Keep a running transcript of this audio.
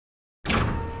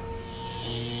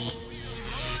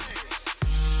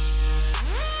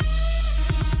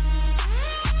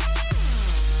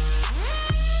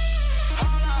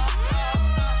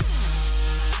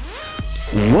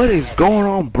What is going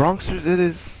on, Bronxers? It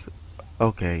is...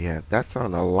 Okay, yeah, that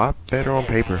sounded a lot better on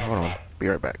paper. Hold on, be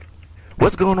right back.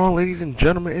 What's going on, ladies and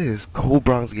gentlemen? It is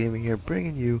CodeBronxGaming here,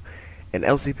 bringing you an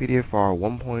LCPDFR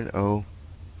 1.0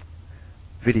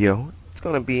 video. It's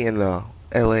going to be in the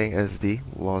LASD,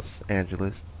 Los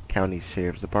Angeles County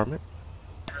Sheriff's Department.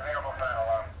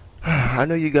 I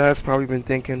know you guys probably been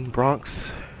thinking, Bronx,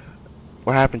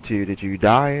 what happened to you? Did you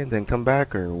die and then come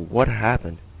back, or what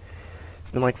happened?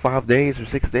 It's been like 5 days or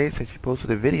 6 days since you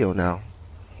posted a video now.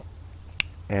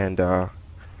 And yeah,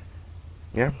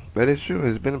 that is true.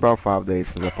 It's been about 5 days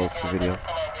since I posted the video.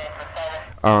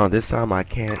 This time I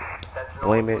can't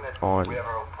blame it on... Yeah,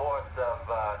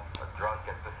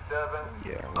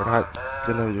 we're not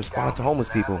gonna respond to homeless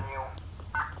people.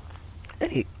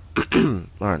 Hey, alright,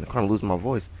 I'm kind of losing my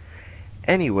voice.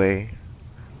 Anyway,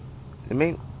 the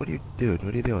main... What are you doing?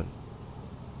 What are you doing?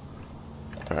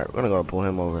 Alright, we're gonna go pull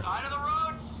him over.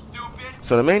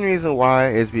 So the main reason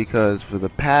why is because for the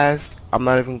past, I'm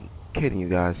not even kidding you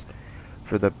guys,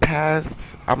 for the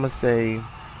past, I'm gonna say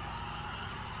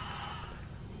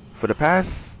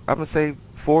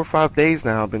 4 or 5 days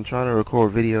now, I've been trying to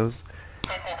record videos.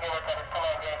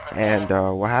 And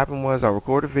what happened was I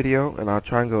record a video and I'll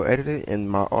try and go edit it, and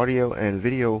my audio and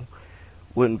video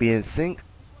wouldn't be in sync.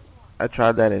 I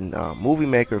tried that in Movie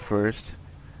Maker first.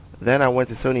 Then I went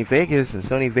to Sony Vegas, and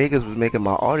Sony Vegas was making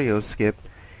my audio skip.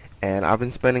 And I've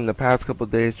been spending the past couple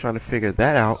of days trying to figure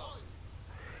that out.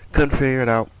 Couldn't figure it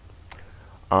out.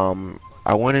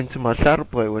 I went into my shadow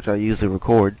play, which I usually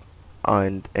record,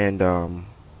 and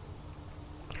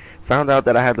found out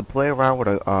that I had to play around with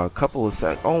a couple of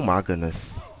seconds. Oh my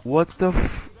goodness. What the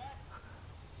f...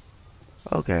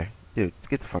 Okay. Dude,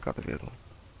 get the fuck out the vehicle.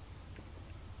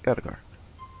 Get out of the car.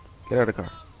 Get out of the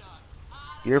car.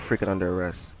 You're freaking under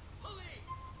arrest.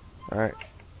 Alright.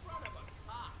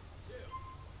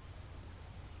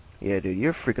 Yeah, dude,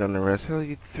 you're freaking under arrest. What are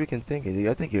you freaking thinking, dude?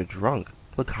 I think you're drunk.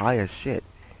 Look high as shit.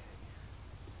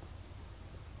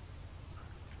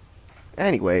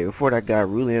 Anyway, before that guy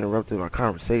really interrupted my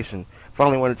conversation,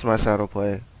 finally went into my shadow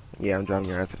play. Yeah, I'm driving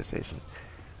your ass to the station.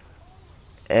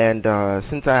 And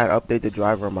since I had updated the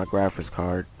driver on my graphics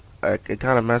card, it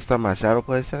kind of messed up my shadow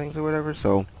play settings or whatever.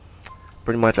 So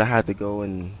pretty much I had to go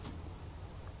and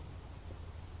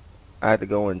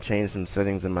change some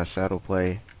settings in my shadow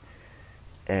play.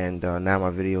 And now my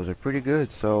videos are pretty good,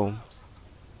 so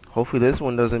hopefully this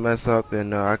one doesn't mess up,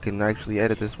 and I can actually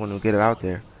edit this one and get it out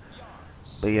there.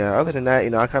 But yeah, other than that, you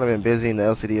know, I kind of been busy in the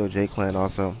LCDOJ clan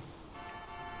also,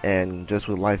 and just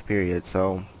with life period.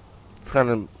 So it's kind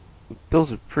of,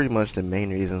 those are pretty much the main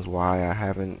reasons why I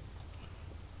haven't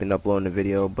been uploading the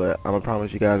video. But I'm gonna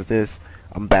promise you guys this: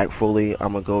 I'm back fully.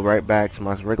 I'm gonna go right back to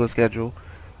my regular schedule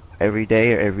every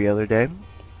day or every other day.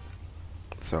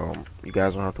 So you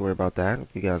guys don't have to worry about that.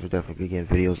 You guys will definitely be getting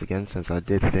videos again, since I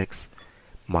did fix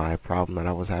my problem that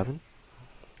I was having.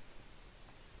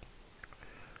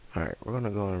 Alright, we're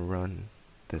gonna go and run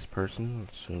this person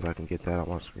as soon as I can get that on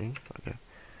my screen. Okay.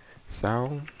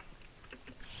 Sal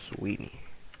Sweeney.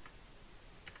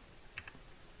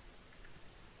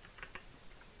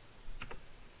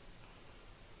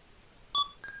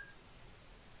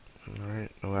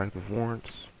 Alright, no active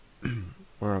warrants.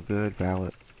 We're all good,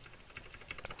 valid.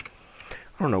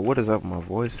 I don't know what is up with my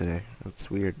voice today.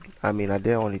 It's weird. I mean, I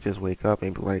did only just wake up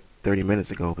maybe like 30 minutes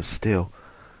ago, but still,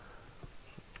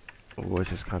 my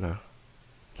voice is kind of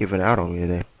giving out on me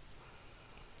today.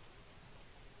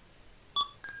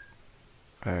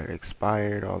 Alright,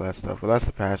 expired, all that stuff. Well, that's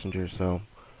the passenger, so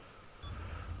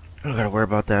I don't gotta worry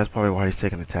about that. That's probably why he's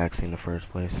taking the taxi in the first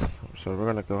place. So we're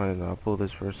gonna go ahead and pull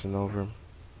this person over,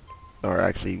 or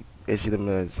actually issue them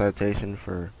a citation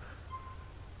for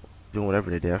doing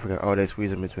whatever they did. I forgot. Oh, they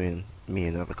squeezed in between me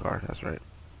and the other car. That's right.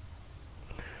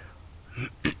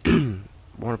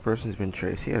 One person's been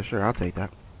traced. Yeah, sure, I'll take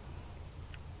that.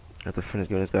 I have to finish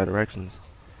giving this guy directions.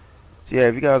 So yeah,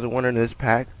 if you guys are wondering, this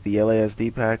pack, the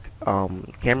LASD pack,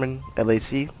 Cameron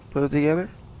LAC put it together.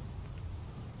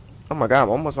 Oh my god,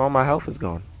 almost all my health is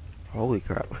gone. Holy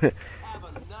crap. Have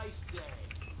a nice day.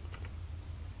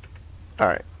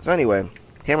 Alright, so anyway,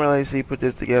 Cameron LAC put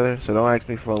this together, so don't ask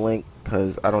me for a link,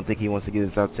 because I don't think he wants to get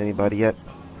this out to anybody yet.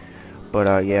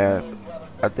 But yeah,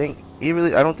 I think he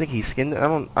really, I don't think he skinned it.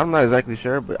 I'm not exactly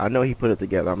sure, but I know he put it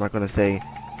together. I'm not gonna say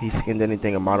he skinned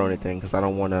anything or modeled anything, because I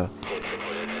don't want to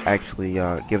actually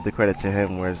give the credit to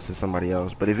him, whereas to somebody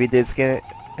else. But if he did skin it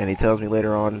and he tells me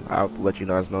later on, I'll let you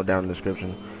guys know down in the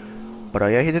description. But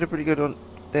yeah, he did a pretty good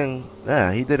thing.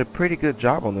 Yeah, he did a pretty good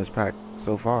job on this pack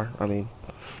so far. I mean,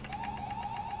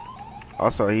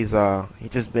 also he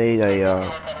just made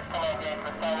a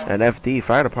an FD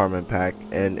fire department pack,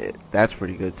 and that's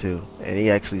pretty good too. And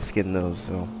he actually skinned those,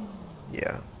 so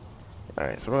yeah.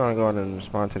 Alright, so we're gonna go ahead and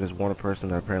respond to this wanted person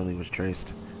that apparently was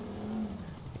traced.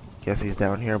 Guess he's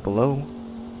down here below.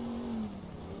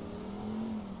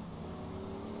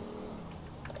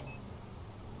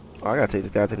 Oh, I gotta take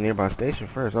this guy to the nearby station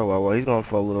first. Oh well, he's going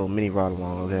for a little mini ride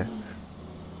along, okay.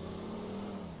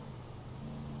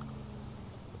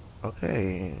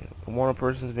 Okay, the wanted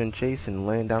person's been chased and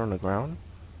laying down on the ground.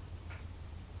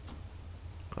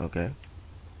 Okay.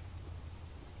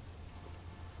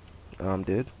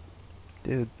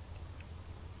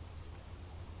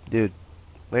 Dude,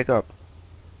 wake up.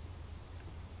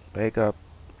 Wake up.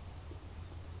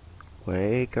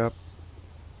 Wake up.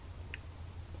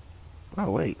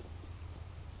 Oh, wait.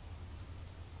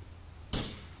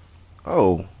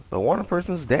 Oh, the wanted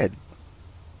person's dead.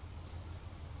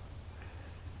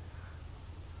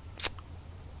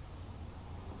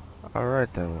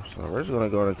 Alright then, so we're just gonna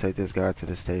go and take this guy to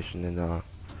the station and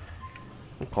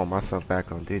call myself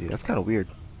back on duty. That's kind of weird.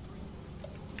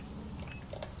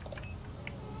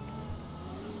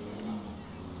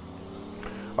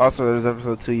 Also, there's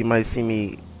episode 2, you might see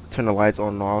me turn the lights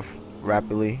on and off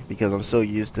rapidly because I'm so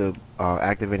used to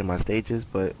activating my stages,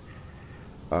 but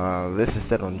this is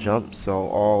set on jump, so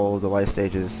all the light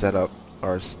stages set up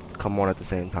or come on at the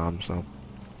same time, so.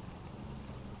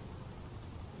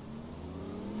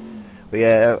 But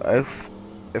yeah,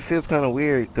 it feels kind of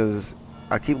weird because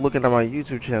I keep looking at my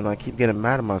YouTube channel and I keep getting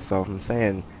mad at myself and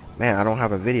saying, man, I don't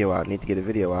have a video out, I need to get a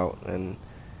video out, and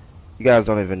you guys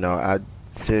don't even know, I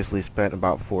seriously spent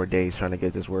about 4 days trying to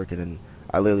get this working, and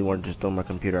I literally want to just throw my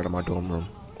computer out of my dorm room.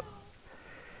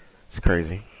 It's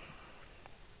crazy.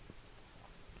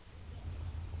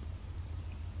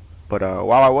 But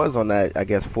while I was on that, I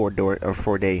guess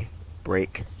 4-day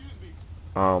break,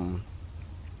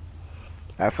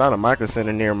 I found a micro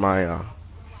center near my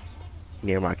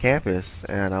campus,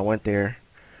 and I went there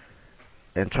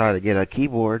and tried to get a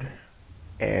keyboard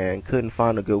and couldn't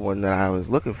find a good one that I was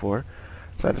looking for.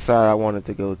 So I decided I wanted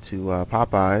to go to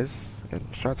Popeyes, and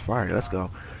shots fired. Let's go.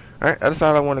 All right, I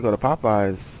decided I wanted to go to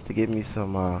Popeyes to get me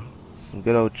some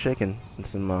good old chicken and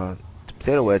some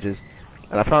potato wedges,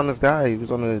 and I found this guy. He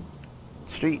was on the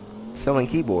street selling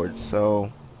keyboards,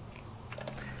 so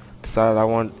decided I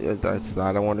wanted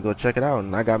to go check it out,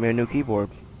 and I got me a new keyboard.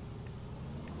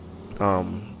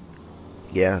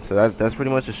 Yeah, so that's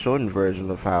pretty much a shortened version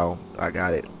of how I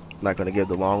got it. I'm not gonna give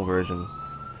the long version.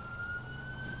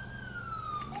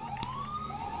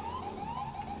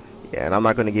 Yeah, and I'm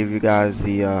not gonna give you guys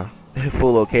the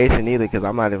full location either, because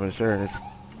I'm not even sure this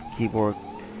keyboard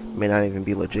may not even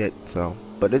be legit. So,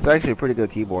 but it's actually a pretty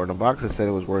good keyboard. The box said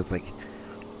it was worth like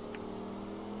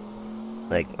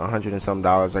 $100 and some.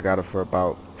 I got it for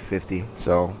about 50.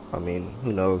 So I mean,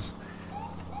 who knows?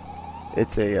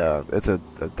 It's a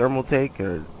thermal take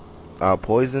or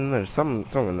poison or something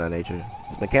of that nature.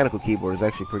 This mechanical keyboard is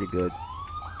actually pretty good.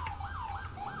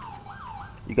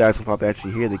 You guys can probably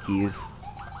actually hear the keys.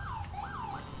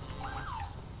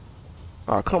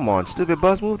 Oh, come on, stupid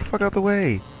bus, move the fuck out the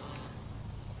way.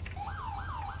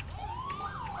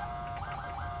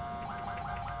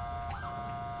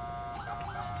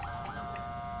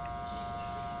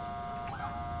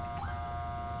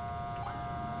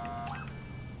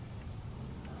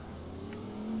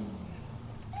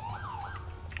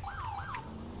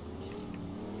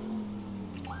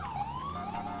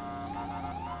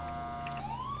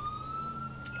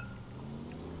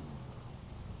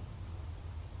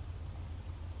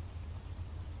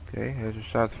 Okay, here's your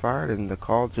shots fired, and the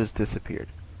call just disappeared.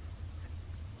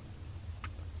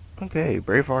 Okay,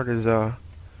 Braveheart's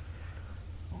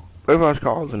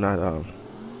calls are not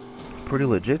pretty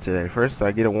legit today. First,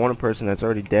 I get a wanted person that's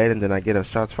already dead, and then I get a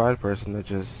shots fired person that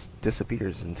just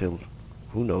disappears until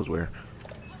who knows where.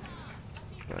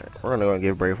 Alright, we're gonna go and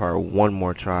give Braveheart one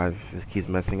more try. If it keeps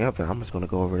messing up, then I'm just gonna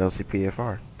go over to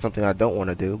LCPDFR. Something I don't want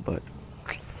to do, but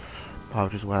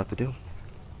probably just will have to do.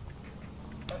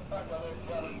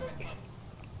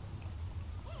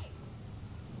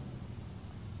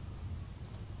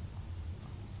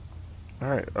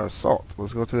 Alright, assault.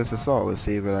 Let's go to this assault. Let's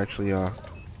see if it actually,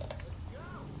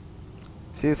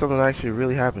 see if something actually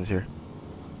really happens here.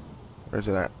 Where's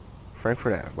it at?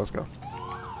 Frankfurt Ave. Let's go.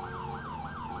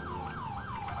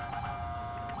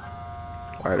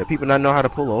 Alright, do people not know how to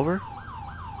pull over?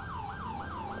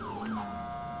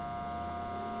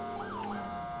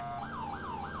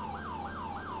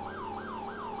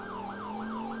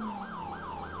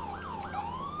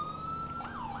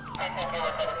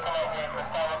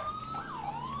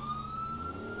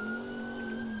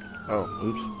 Oh,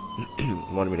 oops.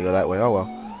 Wanted me to go that way. Oh well.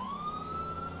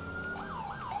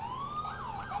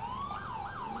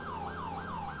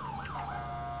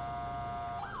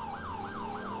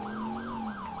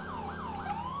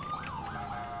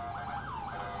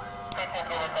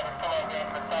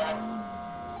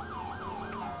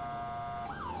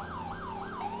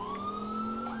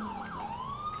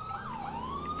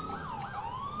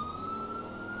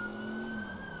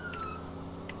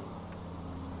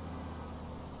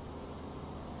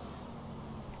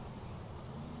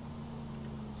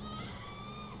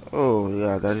 Oh,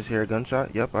 yeah, did I just hear a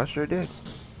gunshot? Yep, I sure did.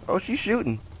 Oh, she's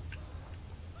shooting.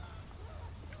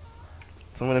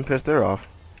 Someone done pissed her off.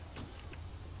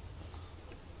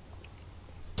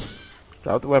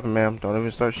 Drop the weapon, ma'am. Don't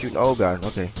even start shooting. Oh, God.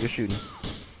 Okay, you're shooting.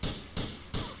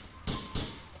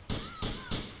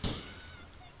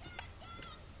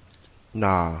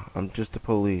 Nah, I'm just the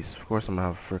police. Of course I'm gonna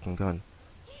have a freaking gun.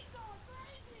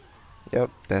 Yep,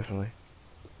 definitely.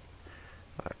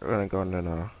 Alright, we're gonna go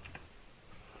and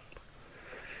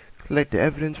collect the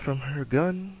evidence from her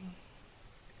gun.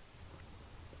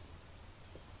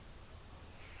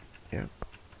 Yep.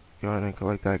 Go ahead and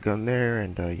collect that gun there,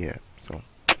 and yeah, so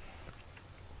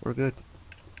we're good.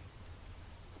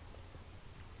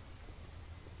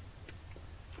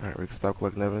 Alright, we can stop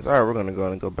collecting evidence. Alright, we're gonna go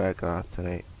ahead and go back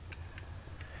tonight.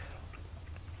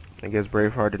 I guess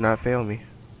Braveheart did not fail me.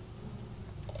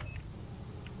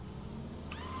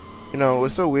 You know,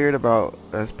 what's so weird about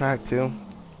this pack too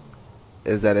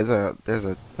is that there's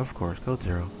a of course code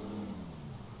 0.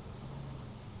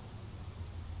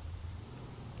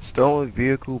 Stolen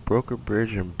vehicle, broker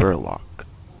bridge, and burlock.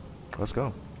 Let's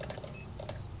go.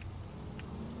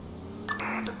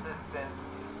 Assistance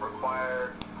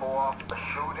required for a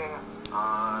shooting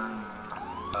on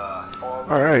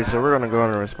Alright, so we're gonna go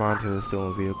and respond to the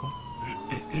stolen vehicle.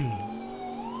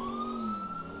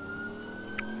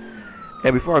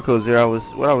 And before I code 0,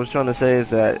 what I was trying to say is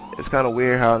that it's kind of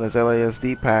weird how in this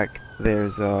LASD pack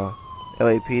there's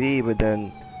LAPD, but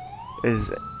then is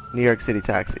New York City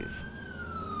taxis.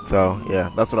 So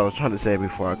yeah, that's what I was trying to say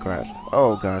before I crashed.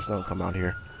 Oh gosh, don't come out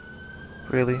here.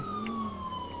 Really?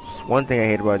 It's one thing I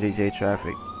hate about GTA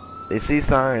traffic. They see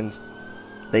signs,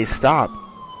 they stop,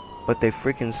 but they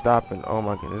freaking stop and oh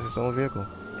my goodness, it's its own vehicle.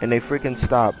 And they freaking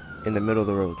stop in the middle of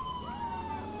the road.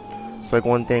 It's like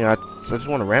one thing I just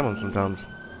want to ram them sometimes.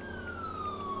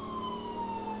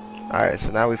 Alright,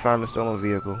 so now we found the stolen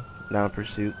vehicle. Now in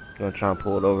pursuit. Gonna try and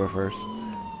pull it over first.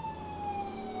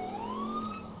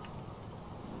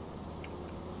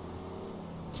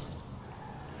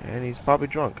 And he's probably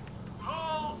drunk.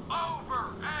 Pull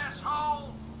over,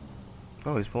 asshole!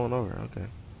 Oh, he's pulling over. Okay.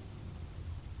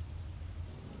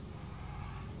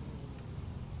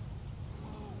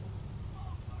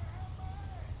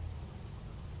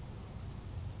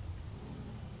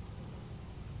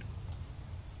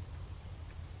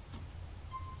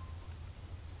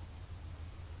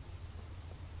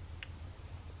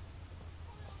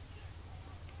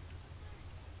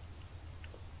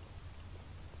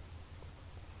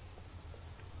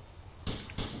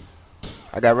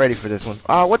 I got ready for this one.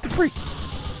 Oh, what the freak?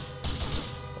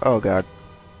 Oh god.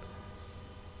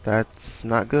 That's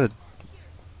not good.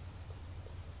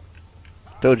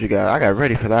 Told you guys, I got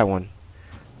ready for that one.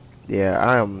 Yeah,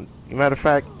 I am. Matter of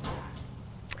fact,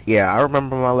 yeah, I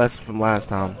remember my lesson from last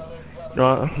time. You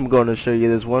know, I'm going to show you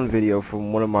this one video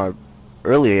from one of my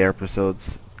earlier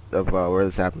episodes of where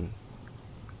this happened.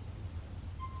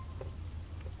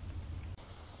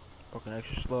 Okay, I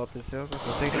should slow up this sales.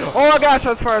 Oh my gosh,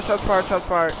 shots fired, shots fired, shots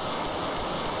fired.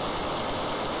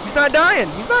 He's not dying,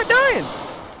 he's not dying.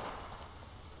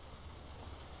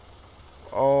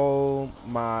 Oh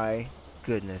my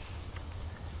goodness.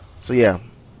 So yeah,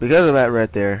 because of that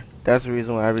right there, that's the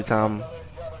reason why every time,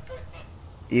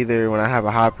 either when I have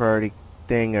a high priority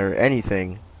thing or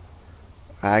anything,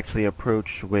 I actually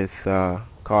approach with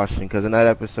caution. Because in that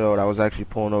episode, I was actually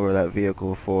pulling over that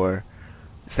vehicle for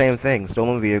the same thing,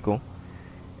 stolen vehicle.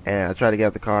 And I tried to get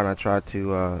out the car and I tried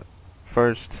to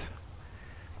first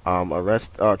try and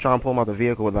pull him out the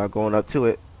vehicle without going up to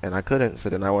it. And I couldn't, so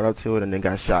then I went up to it and then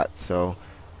got shot. So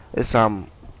this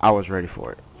time I was ready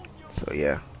for it. So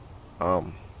yeah,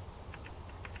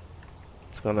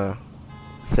 it's gonna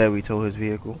say we tow his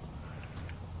vehicle.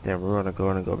 Then we're gonna go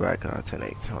and go back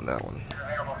 10-8 on that one.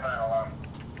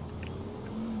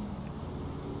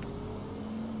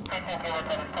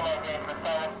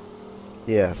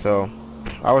 Yeah, so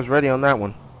I was ready on that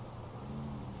one.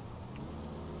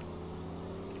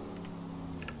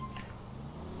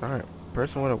 Alright,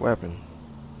 person with a weapon.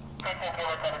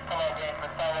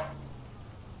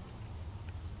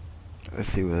 Let's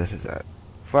see where this is at.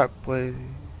 Flatfish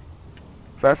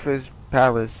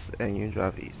Palace and Union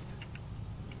Drive East.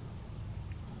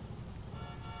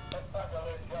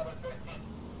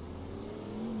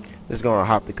 Just gonna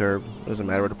hop the curb. Doesn't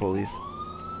matter with the police.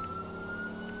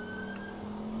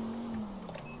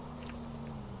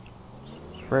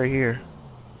 right here.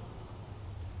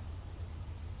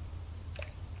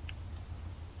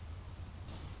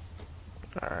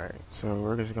 Alright, so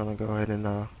we're just gonna go ahead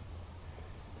and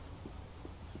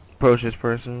approach this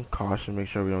person. Caution, make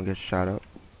sure we don't get shot up.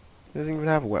 He doesn't even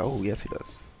have a weapon. Oh, yes he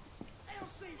does.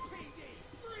 LCPD,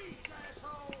 freeze,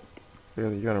 asshole!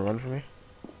 Really, you gonna run for me?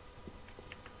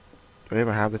 Do we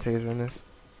even have the taser in this?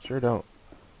 Sure don't.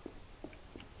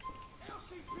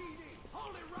 LCPD,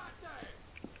 hold it right there!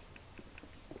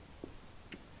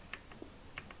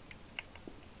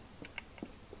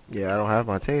 Yeah, I don't have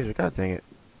my taser. God dang it.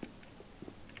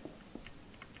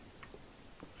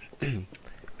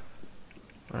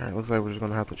 Alright, looks like we're just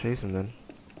gonna have to chase him then.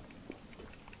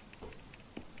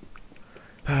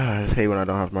 I just hate when I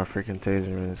don't have my freaking taser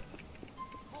in this.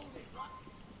 Hold it right.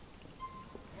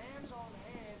 Hands on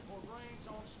head or brains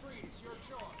on street, it's your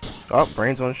choice. Oh,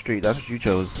 brains on the street. That's what you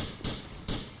chose.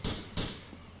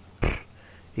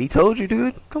 He told you,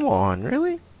 dude. Come on,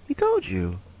 really? He told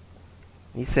you.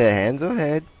 He said hands on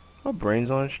head or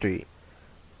brains on the street.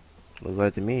 Looks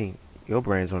like to me, your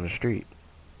brains on the street.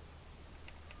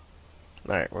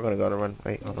 Alright, we're gonna go to run.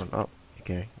 Wait, hold on. Oh,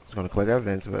 okay. I was gonna collect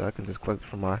evidence, but I can just collect it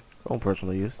for my own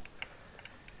personal use.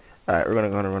 Alright, we're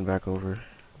gonna run back over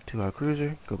to our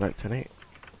cruiser. Go back to Nate.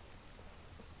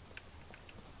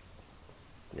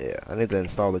 Yeah, I need to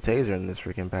install the taser in this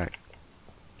freaking pack.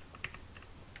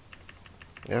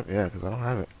 Yep, yeah, because I don't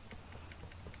have it.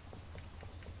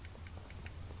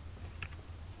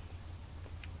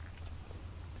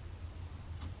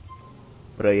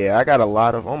 But yeah, I got a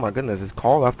lot of, oh my goodness, it's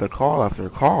call after call after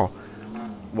call.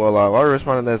 Well, while I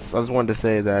responded to this, I just wanted to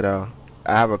say that I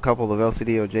have a couple of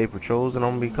LCDOJ patrols that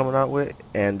I'm going to be coming out with.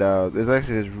 And there's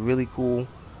actually this really cool,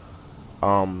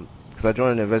 because I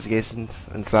joined the investigations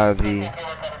inside of the,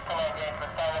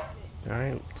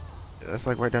 alright, that's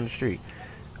like right down the street.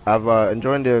 I've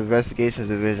joined the investigations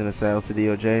division inside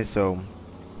LCDOJ, so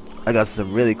I got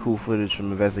some really cool footage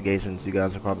from investigations. You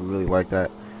guys will probably really like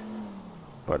that.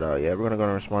 But yeah, we're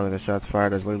gonna respond to the shots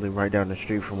fired. That's literally right down the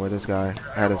street from where this guy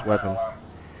had his weapon.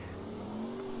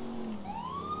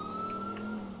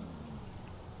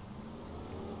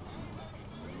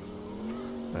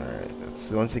 Alright,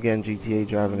 so once again, GTA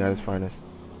driving at its finest.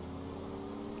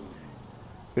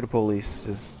 You're the police,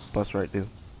 just bust right through.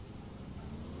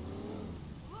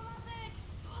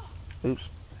 Oops.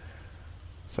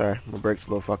 Sorry, my brake's a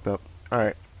little fucked up.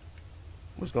 Alright.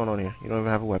 What's going on here? You don't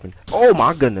even have a weapon. Oh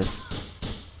my goodness!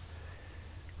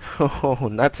 Oh,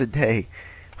 not today.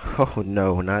 Oh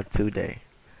no, not today.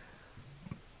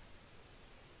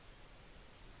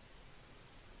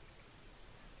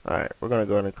 Alright, we're gonna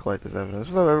go ahead and collect this evidence.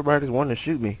 What's up, everybody? Just wanting to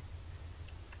shoot me.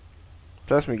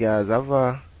 Trust me, guys. I've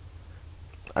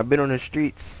been on the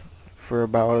streets for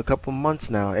about a couple months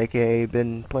now. AKA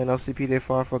been playing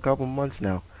LCPDFR for a couple months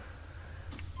now.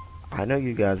 I know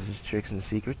you guys' tricks and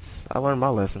secrets. I learned my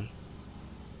lesson.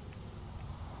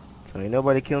 So ain't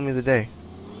nobody killing me today.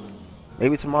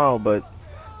 Maybe tomorrow, but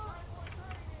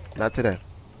not today.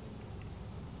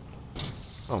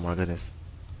 Oh my goodness.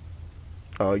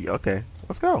 Oh, okay.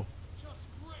 Let's go.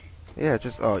 Yeah,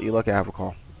 just, oh, you lucky I have a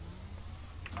call.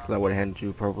 Because I would have handed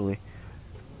you appropriately.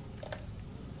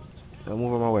 Don't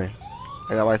move on my way.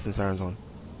 I got license sirens on.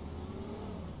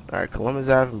 Alright, Columbus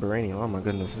Ave and Barania. Oh my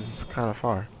goodness, this is kind of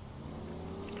far.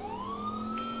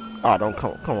 Oh, don't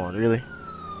come on, really?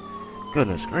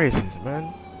 Goodness gracious,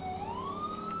 man.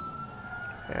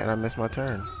 And I missed my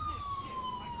turn.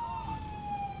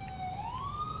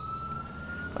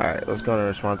 Alright, let's go and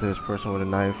respond to this person with a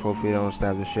knife. Hopefully they don't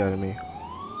stab the shit out of me.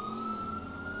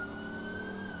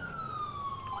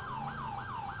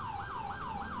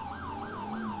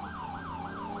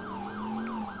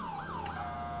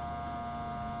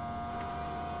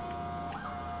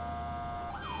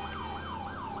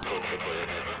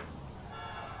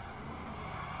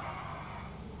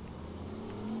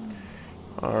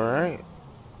 Alright.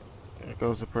 There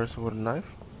goes the person with a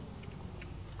knife.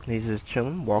 He's just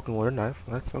chilling, walking with a knife.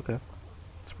 That's okay.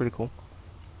 It's pretty cool.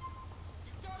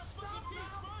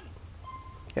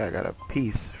 Yeah, I got a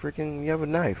piece. Freaking, you have a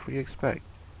knife. What do you expect?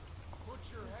 Put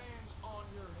your hands on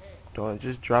your head. Don't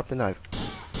just drop the knife.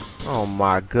 Oh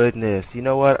my goodness. You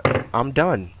know what? I'm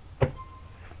done.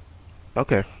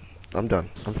 Okay. I'm done.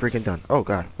 I'm freaking done. Oh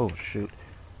god. Oh shoot.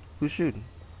 Who's shooting?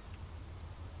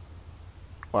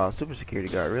 Wow, super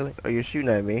security guard, really? Oh, you're shooting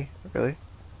at me? Really?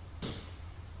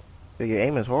 Yo, your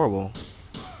aim is horrible.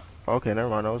 Okay, never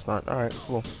mind. No, it's not. Alright,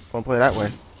 cool. Wanna play that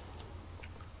way.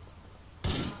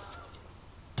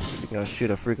 You're gonna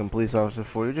shoot a freaking police officer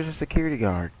for you. You're just a security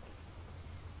guard.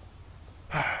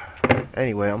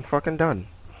 Anyway, I'm fucking done.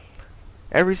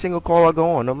 Every single call I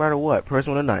go on, no matter what,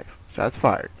 person with a knife. Shots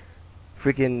fired.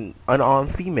 Freaking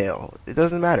unarmed female. It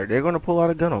doesn't matter. They're gonna pull out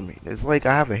a gun on me. It's like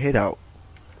I have a hit out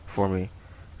for me.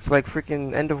 It's like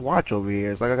freaking end of watch over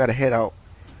here. It's like I got a hit out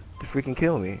to freaking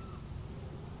kill me.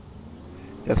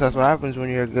 Guess that's what happens when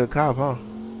you're a good cop, huh?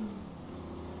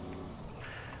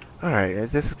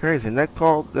 Alright, this is crazy. The next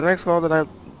call that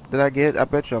I get, I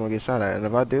bet you I'm gonna get shot at. And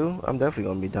if I do, I'm definitely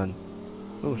gonna be done.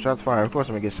 Ooh, shots fired. Of course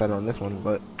I'm gonna get shot on this one,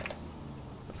 but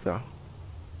let's go.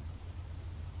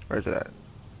 Where's it at?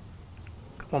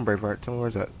 Come on, Braveheart. Tell me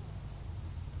where's that.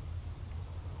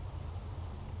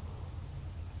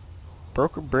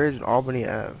 Broker Bridge and Albany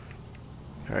Ave.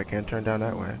 Alright, can't turn down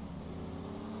that way.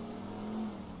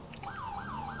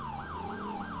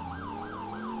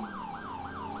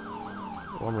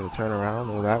 You want me to turn around?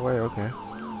 Go that way? Okay.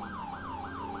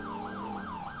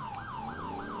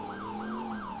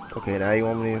 Okay, now you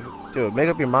want me to do it. Make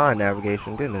up your mind,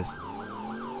 navigation. Goodness.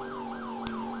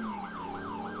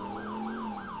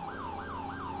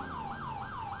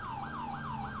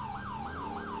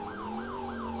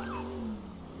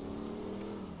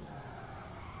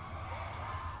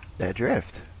 That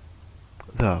drift.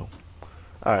 Though.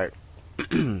 Alright.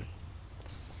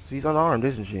 She's unarmed,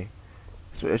 isn't she?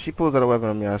 So if she pulls out a weapon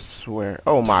on me, I swear.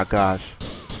 Oh my gosh.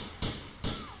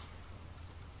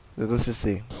 Let's just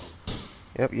see.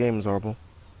 Yep, your aim is horrible.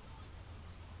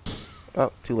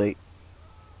 Oh, too late.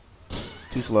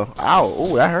 Too slow. Ow!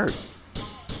 Oh, that hurt.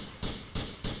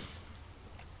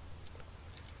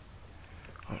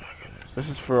 Oh my goodness. This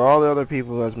is for all the other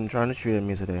people that's been trying to shoot at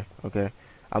me today. Okay?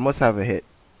 I must have a hit.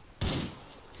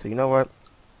 So you know what?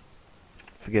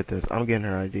 Forget this. I'm getting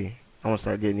her ID. I'm gonna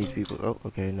start getting these people. Oh,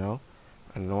 okay, no.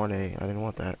 I didn't want I didn't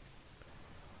want that.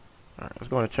 Alright, let's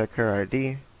go and check her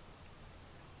ID.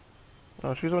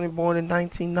 Oh, she was only born in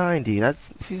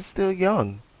 1990. She's still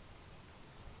young.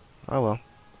 Oh well.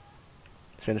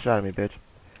 Shouldn't have shot at me, bitch.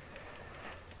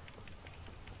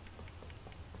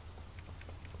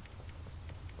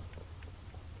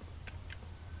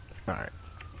 Alright.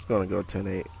 Let's go and go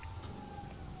 10-8.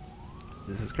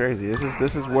 This is crazy.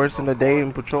 This is worse than the day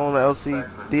in patrolling the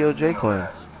LCPDFR clan.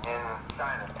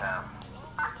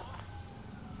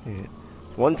 Yeah.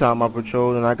 One time I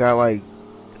patrolled and I got like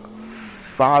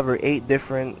 5 or 8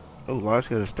 different large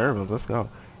scale disturbance. Let's go.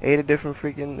 8 different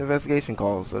freaking investigation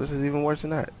calls. So this is even worse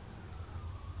than that.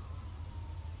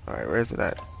 Alright, where's it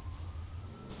at?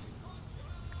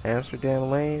 Amsterdam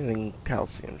Lane and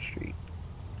Calcium Street.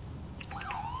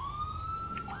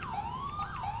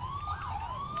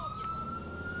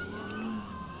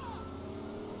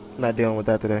 Not dealing with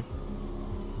that today.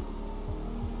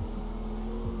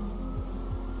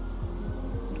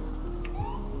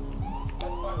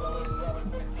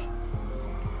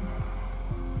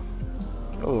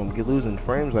 Oh, I'm losing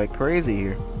frames like crazy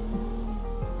here.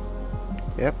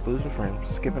 Yep, losing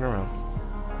frames. Skipping around.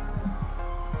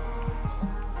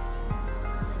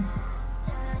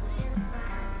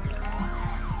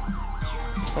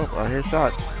 Oh, I hear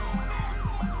shots.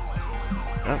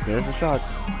 Oh, there's the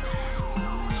shots.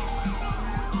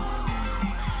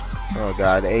 Oh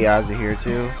god, the AIs are here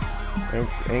too.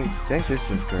 Ain't this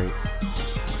just great?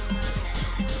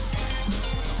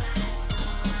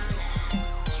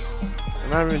 I'm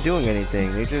not even doing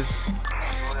anything. They just...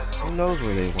 Who knows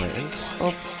where they went?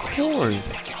 Of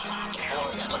course!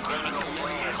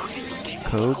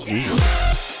 Code 0.